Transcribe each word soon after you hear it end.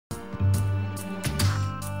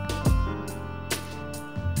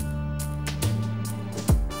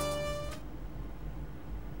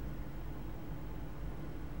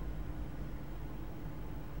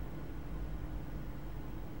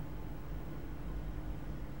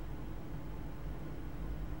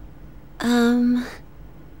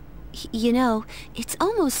You know, it's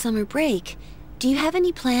almost summer break. Do you have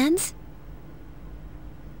any plans?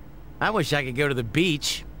 I wish I could go to the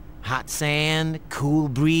beach. Hot sand, cool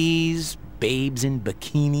breeze, babes in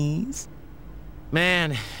bikinis.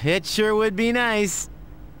 Man, it sure would be nice.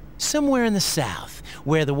 Somewhere in the south,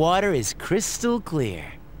 where the water is crystal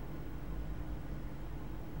clear.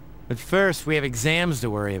 But first, we have exams to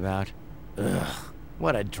worry about. Ugh,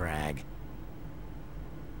 what a drag.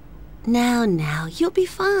 Now, you'll be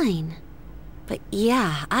fine. But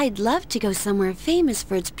yeah, I'd love to go somewhere famous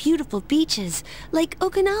for its beautiful beaches, like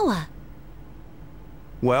Okinawa.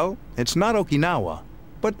 Well, it's not Okinawa,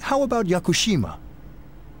 but how about Yakushima?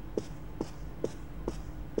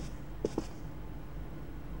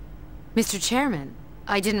 Mr. Chairman,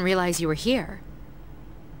 I didn't realize you were here.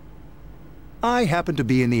 I happen to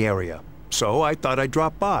be in the area, so I thought I'd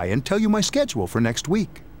drop by and tell you my schedule for next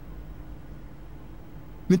week.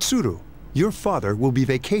 Mitsuru, your father will be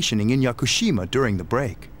vacationing in Yakushima during the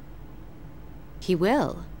break. He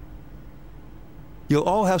will. You'll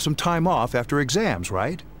all have some time off after exams,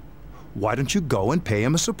 right? Why don't you go and pay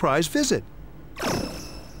him a surprise visit?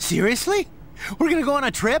 Seriously? We're gonna go on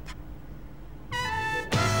a trip?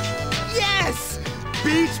 Yes!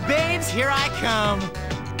 Beach babes, here I come!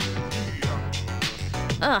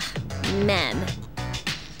 Ugh, men.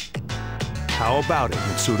 How about it,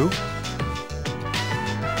 Mitsuru?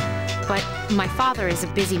 But my father is a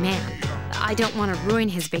busy man. I don't want to ruin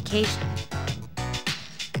his vacation.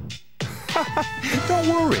 Don't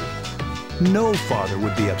worry. No father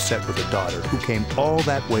would be upset with a daughter who came all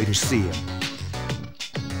that way to see him.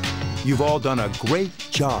 You've all done a great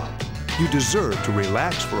job. You deserve to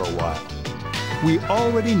relax for a while. We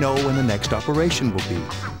already know when the next operation will be,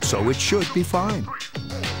 so it should be fine.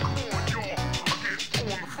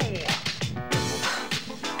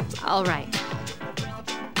 All right.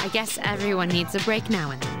 I guess everyone needs a break now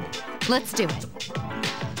and then. Let's do it.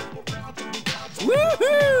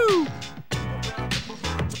 Woohoo!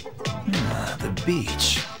 The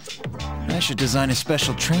beach. I should design a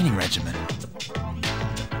special training regimen.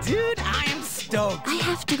 Dude, I am stoked. I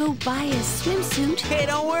have to go buy a swimsuit. Hey,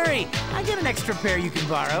 don't worry. I got an extra pair you can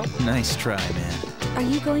borrow. Nice try, man. Are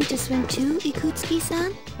you going to swim too,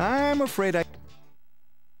 Ikutsuki-san? I'm afraid I...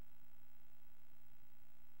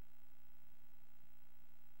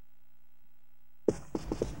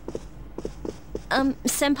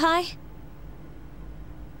 Senpai?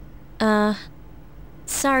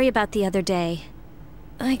 Sorry about the other day.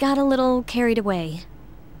 I got a little carried away.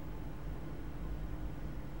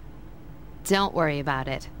 Don't worry about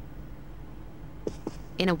it.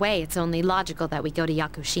 In a way, it's only logical that we go to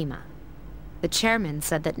Yakushima. The chairman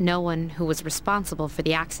said that no one who was responsible for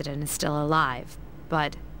the accident is still alive,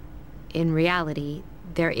 but in reality,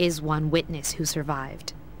 there is one witness who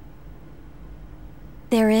survived.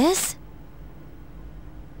 There is?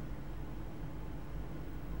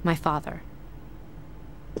 My father.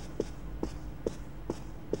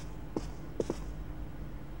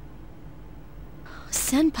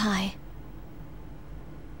 Senpai.